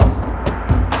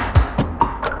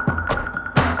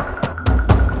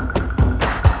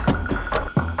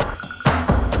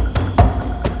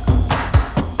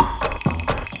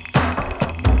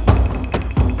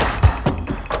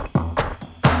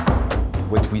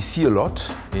see a lot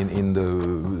in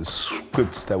the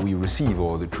scripts that we receive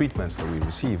or the treatments that we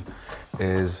receive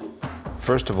is,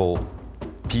 first of all,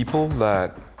 people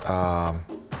that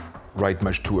write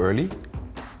much too early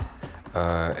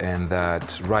and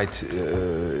that write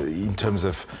in terms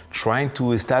of trying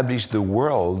to establish the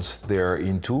worlds they're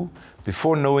into.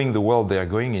 Before knowing the world they're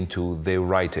going into, they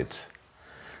write it.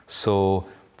 So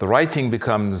the writing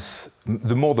becomes,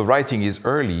 the more the writing is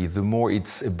early, the more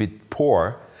it's a bit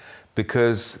poor,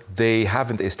 because they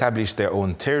haven't established their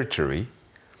own territory,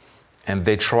 and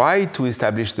they try to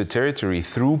establish the territory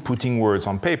through putting words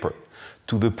on paper,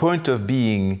 to the point of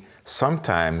being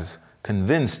sometimes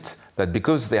convinced that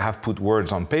because they have put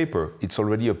words on paper, it's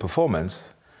already a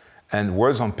performance, and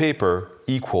words on paper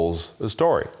equals a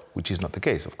story, which is not the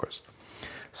case, of course.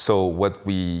 So what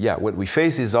we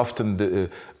face is often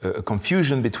a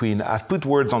confusion between I've put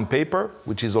words on paper,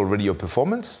 which is already a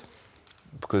performance,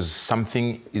 because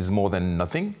something is more than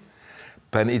nothing,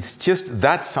 but it's just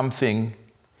that something,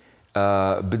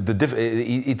 but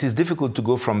it is difficult to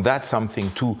go from that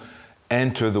something to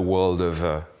enter the world of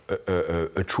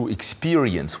a true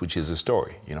experience, which is a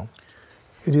story, you know?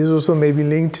 It is also maybe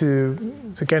linked to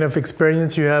the kind of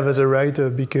experience you have as a writer,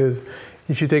 because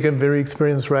if you take a very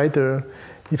experienced writer,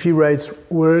 if he writes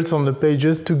words on the page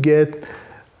just to get,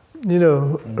 you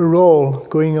know, a role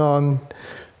going on,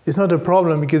 it's not a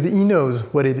problem because he knows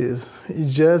what it is.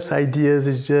 It's just ideas.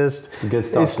 It's just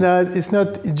it's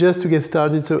not just to get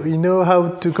started. So he knows how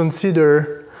to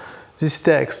consider this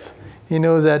text. He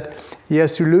knows that he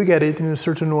has to look at it in a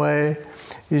certain way.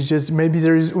 It's just maybe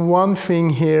there is one thing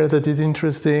here that is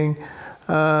interesting,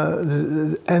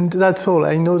 and that's all.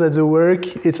 I know that the work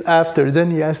it's after.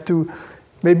 Then he has to.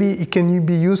 Maybe it can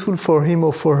be useful for him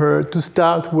or for her to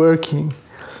start working.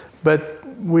 But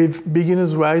with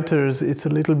beginners writers, it's a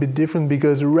little bit different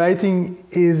because writing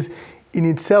is in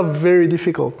itself very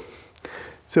difficult.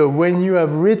 So when you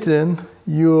have written,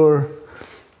 you're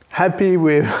happy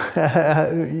with,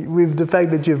 with the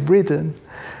fact that you've written.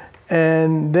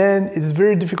 And then it's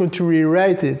very difficult to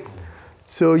rewrite it.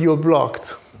 So you're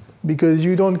blocked because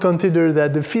you don't consider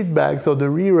that the feedbacks or the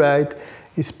rewrite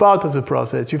is part of the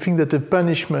process. You think that the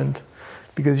punishment,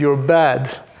 because you're bad.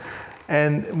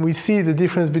 And we see the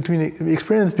difference between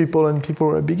experienced people and people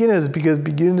who are beginners, because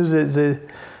beginners, they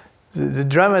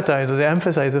dramatize or they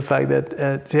emphasize the fact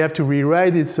that they have to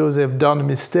rewrite it, so they've done a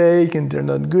mistake and they're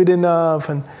not good enough.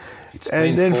 And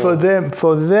then for them,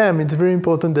 it's very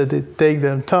important that they take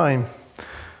their time.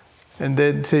 And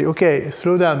then say, okay,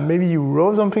 slow down. Maybe you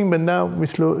wrote something, but now we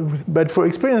slow. But for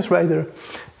experienced writer,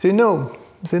 they know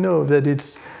that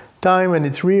it's time and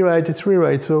it's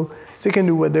rewrite. So they can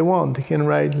do what they want. They can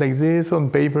write like this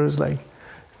on papers, like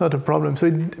it's not a problem.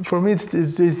 So for me,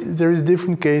 there is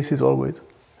different cases always.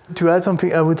 To add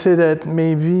something, I would say that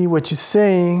maybe what you're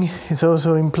saying is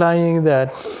also implying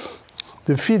that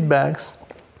the feedbacks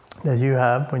that you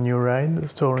have when you write the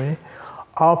story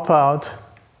are part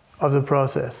of the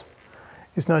process.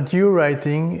 It's not you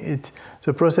writing,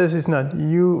 the process is not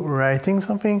you writing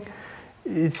something,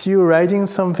 it's you writing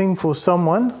something for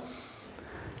someone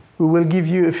who will give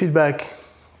you a feedback,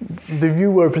 the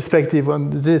viewer perspective on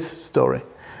this story.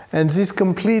 And this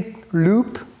complete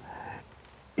loop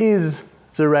is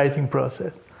the writing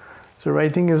process. So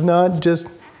writing is not just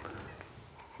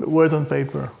word on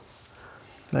paper.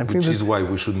 Which is why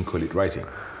we shouldn't call it writing.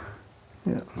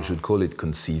 Yeah. We should call it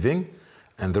conceiving.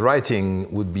 And the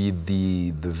writing would be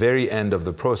the very end of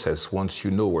the process. Once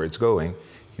you know where it's going,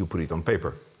 you put it on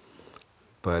paper.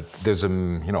 But there's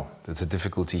a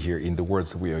difficulty here in the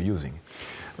words that we are using.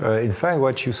 In fact,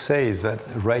 what you say is that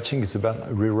writing is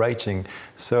about rewriting.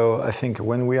 So I think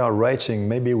when we are writing,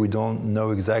 maybe we don't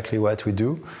know exactly what we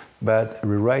do, but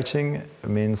rewriting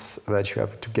means that you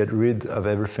have to get rid of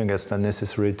everything that's not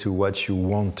necessary to what you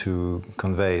want to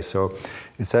convey. So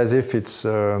it's as if it's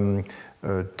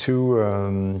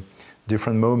two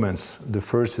different moments. The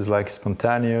first is like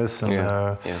spontaneous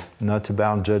and not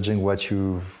about judging what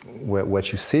you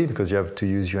see, because you have to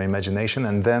use your imagination,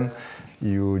 and then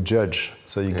you judge.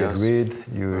 So you get rid,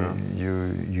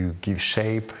 you give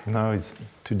shape. It's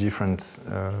two different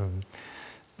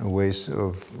ways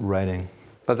of writing.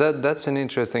 But that's an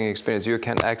interesting experience. You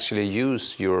can actually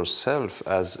use yourself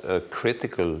as a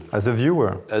critical... As a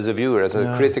viewer. As a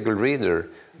critical reader.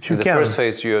 In the first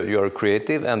phase, you are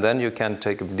creative, and then you can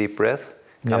take a deep breath,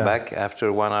 come back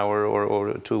after 1 hour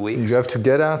or 2 weeks. You have to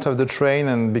get out of the train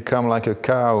and become like a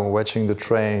cow watching the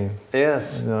train.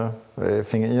 Yes.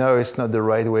 Thinking, it's not the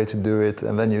right way to do it,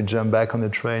 and then you jump back on the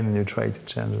train and you try to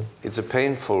change it. It's a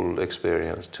painful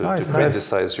experience to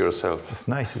criticize yourself. It's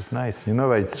nice. You know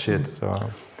that it's shit, so...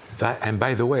 And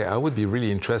by the way, I would be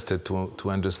really interested to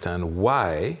understand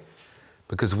why,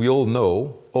 because we all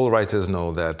know, all writers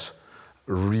know that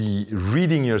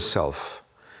reading yourself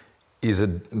is a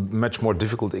much more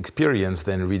difficult experience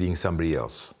than reading somebody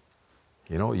else.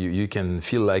 You know, you can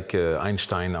feel like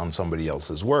Einstein on somebody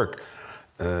else's work,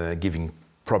 giving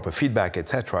proper feedback,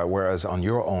 etc. Whereas on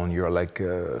your own, you're like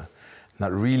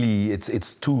not really.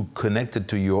 It's too connected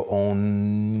to your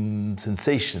own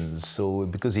sensations. So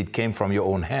because it came from your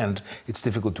own hand, it's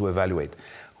difficult to evaluate.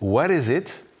 What is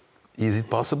it? Is it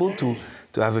possible to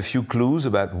have a few clues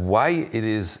about why it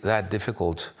is that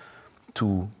difficult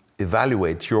to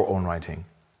evaluate your own writing?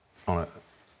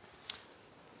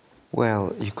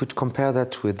 Well, you could compare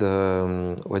that with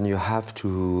when you have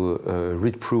to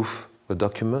read proof a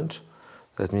document.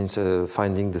 That means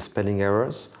finding the spelling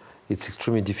errors. It's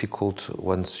extremely difficult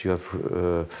once you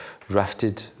have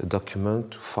drafted a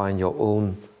document to find your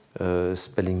own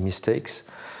spelling mistakes.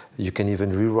 You can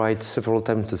even rewrite several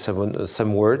times the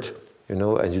same word, you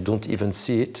know, and you don't even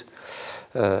see it.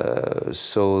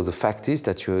 So the fact is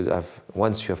that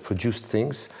once you have produced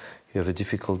things, you have a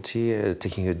difficulty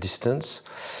taking a distance.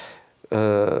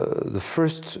 The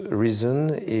first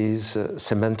reason is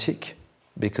semantic,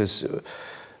 because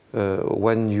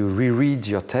when you reread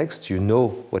your text, you know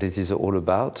what it is all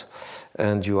about,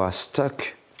 and you are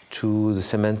stuck to the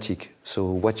semantic, so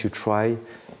what you try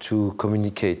to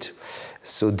communicate.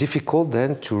 So difficult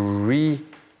then to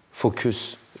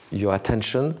refocus your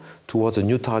attention towards a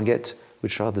new target,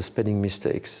 which are the spelling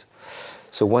mistakes.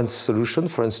 So one solution,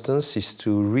 for instance, is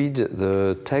to read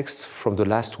the text from the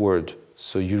last word.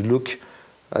 So you look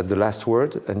at the last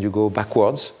word and you go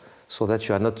backwards so that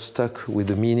you are not stuck with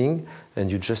the meaning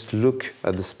and you just look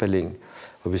at the spelling.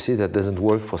 Obviously, that doesn't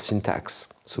work for syntax.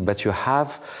 So, but you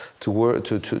have to work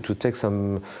to take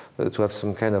some to have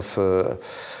some kind of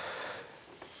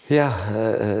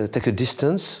take a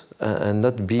distance and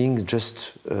not being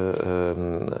just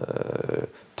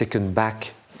taken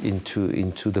back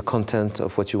into the content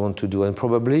of what you want to do. And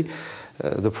probably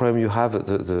the problem you have,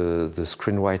 the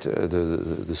screenwriter,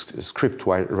 the script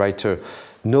writer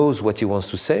knows what he wants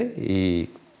to say. He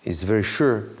is very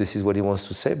sure this is what he wants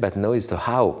to say, but now it's the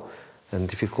how. And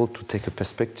difficult to take a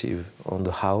perspective on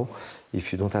the how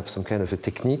if you don't have some kind of a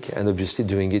technique. And obviously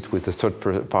doing it with the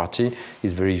third party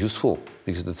is very useful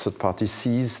because the third party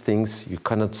sees things you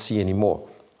cannot see anymore.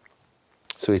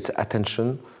 So it's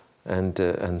attention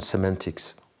and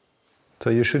semantics. So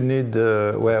you should need,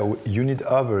 you need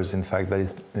others, in fact, but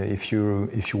if you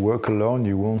work alone,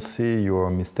 you won't see your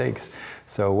mistakes.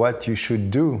 So what you should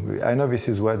do, I know this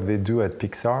is what they do at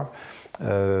Pixar,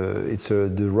 it's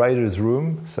the writer's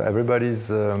room, so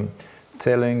everybody's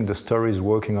telling the stories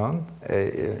working on,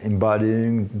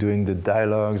 embodying, doing the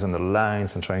dialogues and the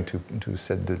lines and trying to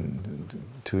set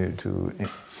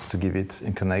to give it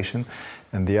incarnation.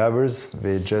 And the others,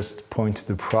 they just point to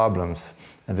the problems.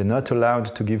 And they're not allowed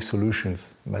to give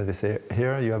solutions, but they say,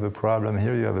 here you have a problem,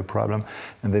 here you have a problem.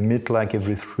 And they meet like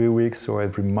every 3 weeks or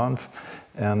every month.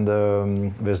 And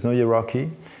there's no hierarchy,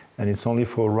 and it's only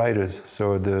for writers.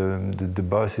 So the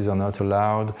bosses are not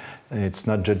allowed, and it's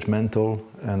not judgmental,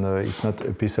 and it's not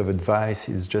a piece of advice.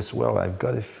 It's just, well, I've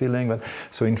got a feeling. But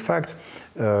so in fact,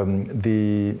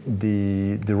 the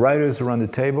writers around the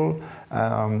table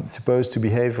are supposed to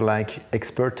behave like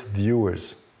expert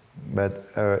viewers. But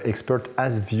expert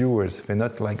as viewers. They're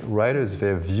not like writers,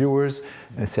 they're viewers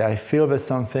and say, I feel there's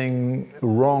something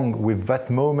wrong with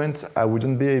that moment, I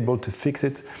wouldn't be able to fix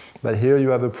it, but here you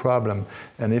have a problem.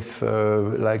 And if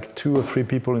like 2 or 3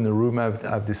 people in the room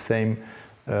have the same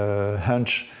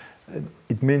hunch,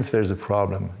 it means there's a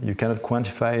problem. You cannot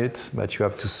quantify it, but you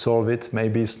have to solve it.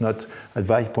 Maybe it's not at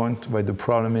that point where the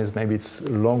problem is, maybe it's a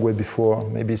long way before,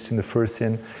 maybe it's in the first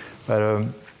scene. But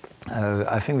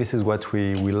I think this is what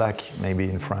we lack maybe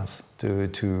in France.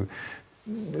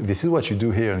 This is what you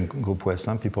do here in Groupe Ouest.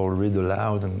 Some people read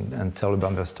aloud and tell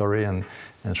about their story and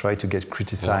try to get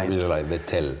criticized. Really like they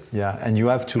tell. Yeah, and you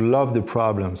have to love the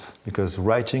problems because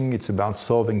writing, it's about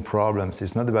solving problems.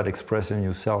 It's not about expressing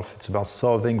yourself. It's about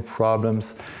solving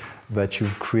problems that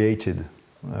you've created.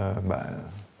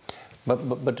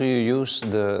 But do you use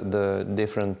the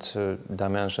different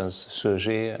dimensions,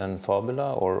 sujet and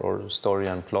fabula, or story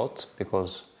and plot?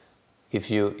 Because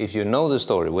if you know the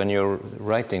story, when you're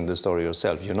writing the story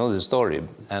yourself, you know the story,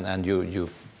 and you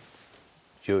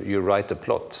write the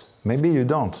plot. Maybe you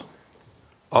don't.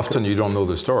 Often you don't know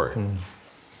the story.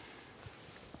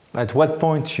 At what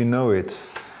point you know it?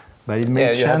 But it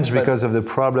may change but because of the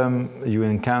problem you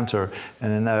encounter.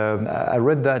 And I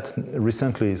read that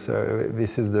recently. So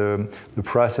this is the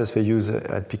process they use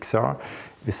at Pixar.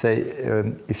 They say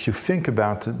if you think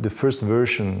about the first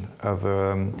version of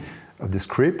the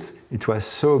script, it was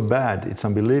so bad, it's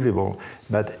unbelievable.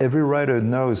 But every writer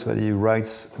knows that he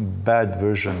writes bad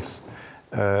versions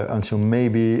until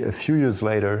maybe a few years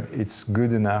later, it's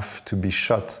good enough to be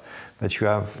shot. But you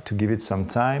have to give it some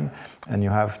time, and you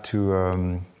have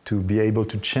to be able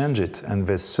to change it. And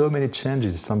there's so many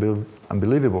changes, it's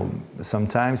unbelievable.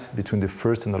 Sometimes between the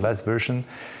first and the last version,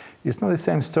 it's not the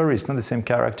same story, it's not the same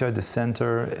character at the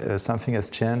center, something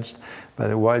has changed.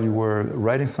 But while you were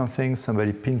writing something,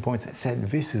 somebody pinpoints and said,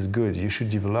 this is good, you should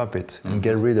develop it and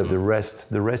get rid of the rest.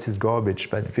 The rest is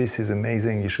garbage, but this is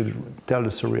amazing, you should tell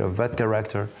the story of that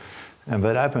character. And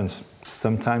that happens.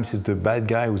 Sometimes it's the bad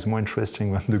guy who's more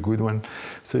interesting than the good one.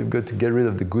 So you've got to get rid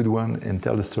of the good one and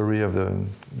tell the story of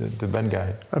the bad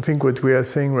guy. I think what we are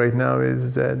saying right now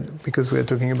is that, because we are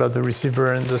talking about the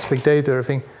receiver and the spectator, I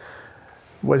think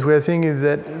what we are saying is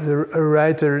that a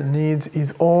writer needs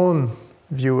his own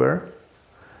viewer,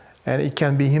 and it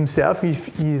can be himself if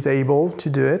he is able to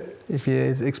do it, if he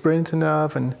is experienced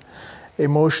enough and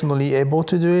emotionally able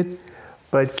to do it,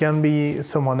 but it can be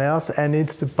someone else, and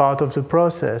it's the part of the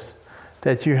process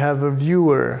that you have a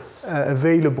viewer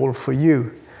available for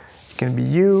you. It can be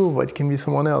you, but it can be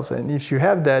someone else. And if you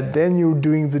have that, then you're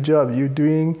doing the job. You're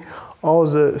doing all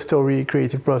the story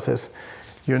creative process.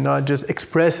 You're not just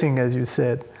expressing, as you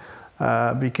said,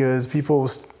 because people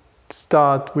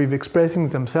start with expressing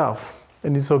themselves,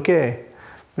 and it's okay.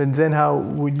 But then how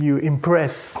would you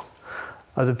impress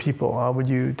other people? How would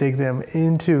you take them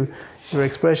into your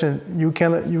expression? You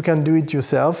can do it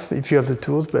yourself if you have the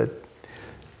tools, but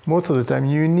most of the time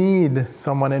you need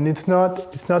someone, and it's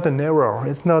not an error.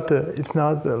 It's not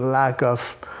a lack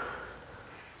of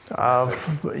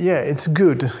it's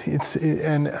good.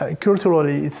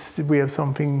 Culturally, we have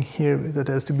something here that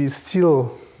has to be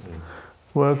still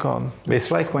work on.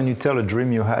 It's like when you tell a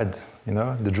dream you had. You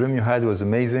know, the dream you had was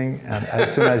amazing, and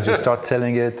as soon as you start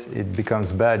telling it, it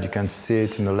becomes bad. You can see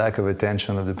it in the lack of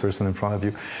attention of the person in front of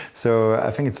you. So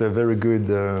I think it's a very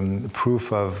good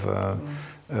proof of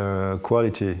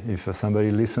quality. If somebody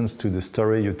listens to the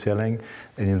story you're telling,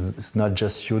 and it's not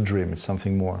just your dream; it's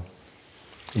something more.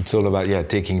 It's all about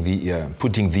taking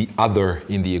putting the other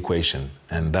in the equation,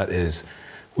 and that is,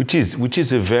 which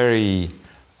is a very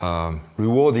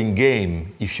rewarding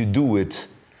game if you do it.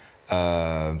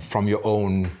 From your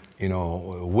own,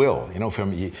 will.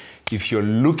 If you're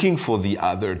looking for the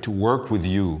other to work with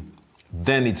you,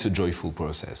 then it's a joyful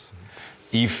process.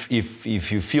 If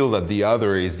you feel that the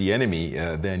other is the enemy,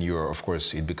 then of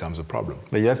course, it becomes a problem.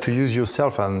 But you have to use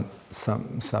yourself and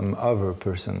some other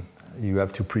person. You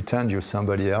have to pretend you're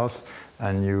somebody else,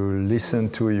 and you listen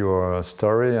to your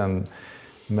story, and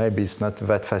maybe it's not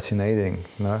that fascinating.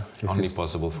 No? Only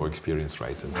possible for experienced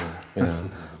writers. Yeah.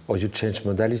 Or you change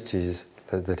modalities.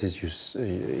 That is,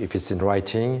 if it's in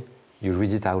writing, you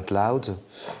read it out loud.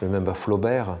 Remember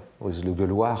Flaubert with Le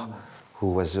Gueuloir,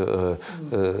 who was,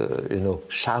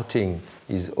 shouting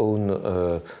his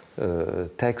own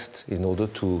text in order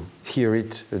to hear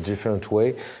it a different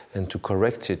way and to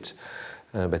correct it.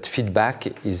 But feedback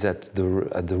is at the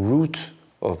root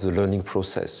of the learning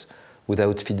process.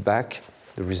 Without feedback,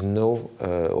 there is no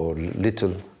or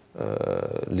little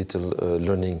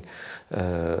learning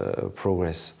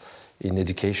progress. In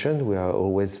education, we are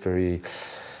always very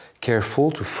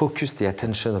careful to focus the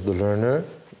attention of the learner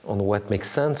on what makes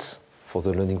sense for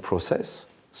the learning process.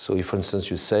 So if, for instance,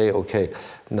 you say, okay,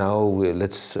 now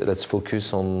let's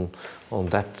focus on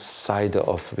that side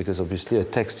of, because obviously a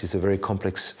text is a very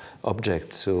complex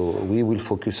object, so we will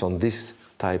focus on this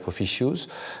type of issues,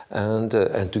 and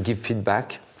to give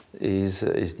feedback is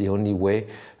the only way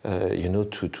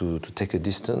to take a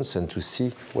distance and to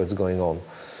see what's going on.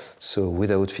 So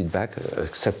without feedback,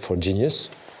 except for genius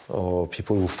or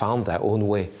people who found their own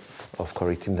way of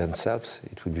correcting themselves,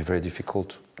 it would be very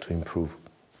difficult to improve.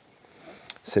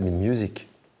 Same in music.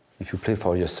 If you play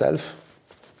for yourself,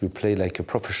 you play like a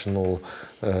professional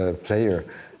player.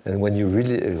 And when you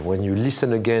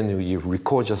listen again, you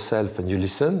record yourself and you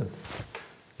listen,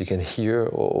 you can hear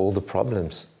all the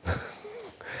problems.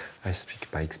 I speak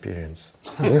by experience.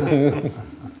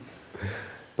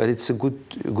 But it's a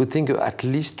good thing at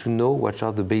least to know what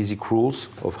are the basic rules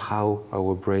of how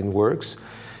our brain works,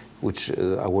 which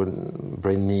our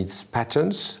brain needs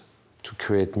patterns to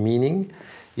create meaning.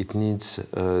 It needs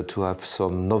to have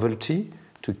some novelty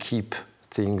to keep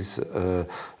things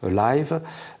alive.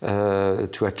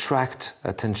 To attract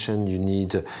attention, you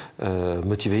need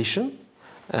motivation.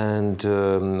 And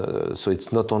so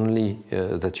it's not only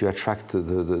that you attract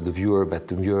the viewer, but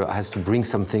the viewer has to bring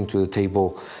something to the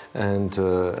table and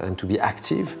to be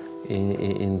active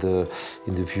in the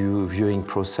viewing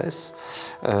process,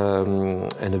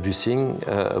 and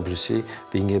obviously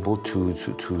being able to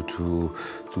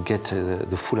get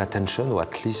the full attention, or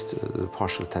at least the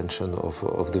partial attention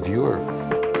of the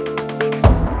viewer.